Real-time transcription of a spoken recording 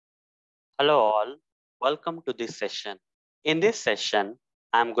Hello all, welcome to this session. In this session,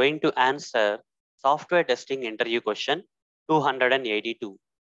 I am going to answer software testing interview question 282.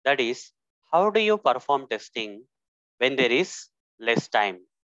 That is, how do you perform testing when there is less time?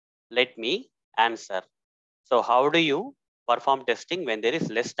 Let me answer. So how do you perform testing when there is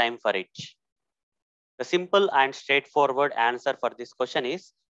less time for it? The simple and straightforward answer for this question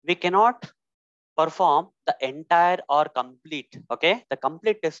is we cannot perform the entire or complete. Okay, the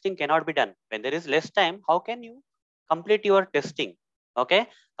complete testing cannot be done when there is less time. How can you complete your testing? Okay,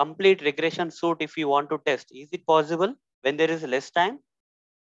 complete regression suit if you want to test, is it possible when there is less time?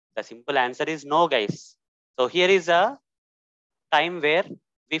 The simple answer is no, guys. So here is a time where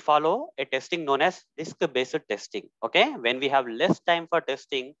we follow a testing known as risk based testing. Okay, when we have less time for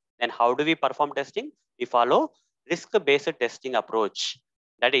testing, then how do we perform testing? We follow risk based testing approach.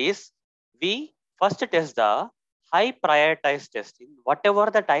 That is, we first test the high prioritized testing, whatever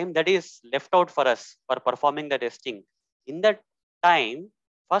the time that is left out for us for performing the testing. In that time,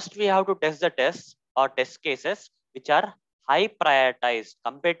 first we have to test the tests or test cases which are high prioritized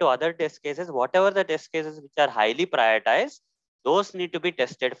compared to other test cases. Whatever the test cases which are highly prioritized, those need to be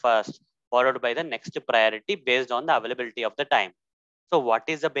tested first, followed by the next priority based on the availability of the time. So what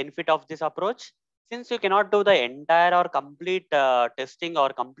is the benefit of this approach? Since you cannot do the entire or complete testing or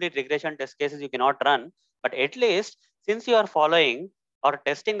complete regression test cases, you cannot run, but at least since you are following or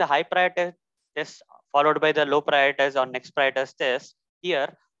testing the high priority test followed by the low prioritized or next prioritized test,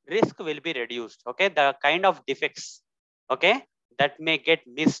 here risk will be reduced. Okay, the kind of defects, okay, that may get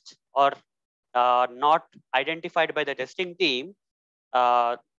missed or not identified by the testing team,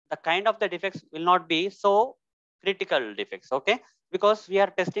 uh, the kind of the defects will not be so critical defects. Okay, because we are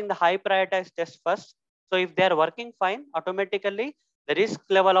testing the high prioritized test first. So if they are working fine, automatically the risk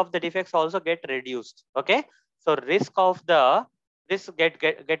level of the defects also get reduced. Okay, so risk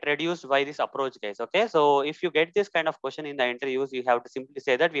get reduced by this approach, guys. Okay, so if you get this kind of question in the interviews, you have to simply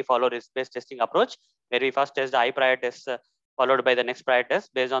say that we follow risk based testing approach, where we first test the high priority test, followed by the next priority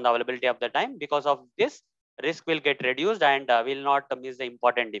test based on the availability of the time. Because of this, risk will get reduced and will not miss the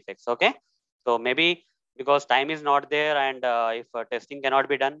important defects. Okay, so maybe because time is not there and if testing cannot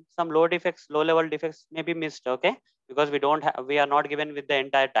be done, some low level defects may be missed. Okay, because we are not given with the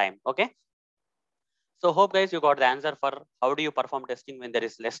entire time. Okay, so hope guys you got the answer for how do you perform testing when there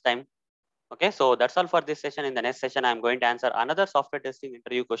is less time. Okay, so that's all for this session. In the next session, I'm going to answer another software testing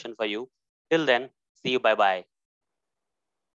interview question for you. Till then, see you. Bye bye.